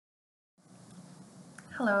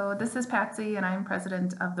Hello, this is Patsy, and I'm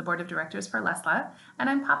president of the board of directors for LESLLA. And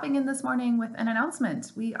I'm popping in this morning with an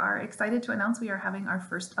announcement. We are excited to announce we are having our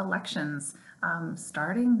first elections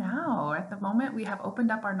starting now. At the moment, we have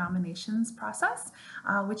opened up our nominations process,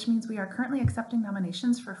 which means we are currently accepting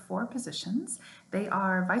nominations for 4 positions. They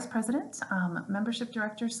are vice president, membership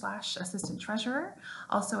director / assistant treasurer,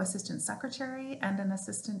 also assistant secretary, and an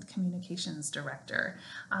assistant communications director.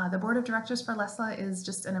 The board of directors for LESLLA is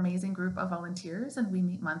just an amazing group of volunteers, and we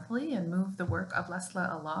meet monthly and move the work of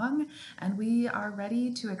LESLLA along, and we are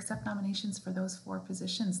ready to accept nominations for those 4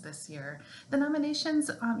 positions this year. The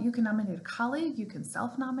nominations, you can nominate a colleague, you can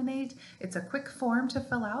self-nominate. It's a quick form to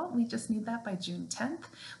fill out. We just need that by June 10th.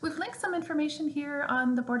 We've linked some information here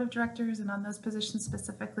on the board of directors and on those positions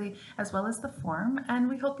specifically, as well as the form, and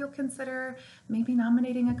we hope you'll consider maybe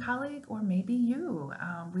nominating a colleague or maybe you.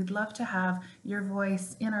 We'd love to have your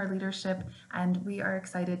voice in our leadership, and we are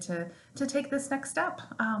excited to take this next step.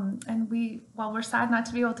 While we're sad not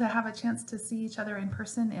to be able to have a chance to see each other in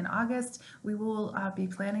person in August, we will be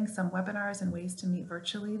planning some webinars and ways to meet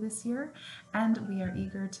virtually this year, and we are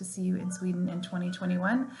eager to see you in Sweden in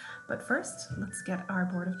 2021. But first, let's get our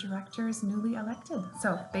board of directors newly elected.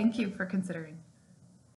 So thank you for considering.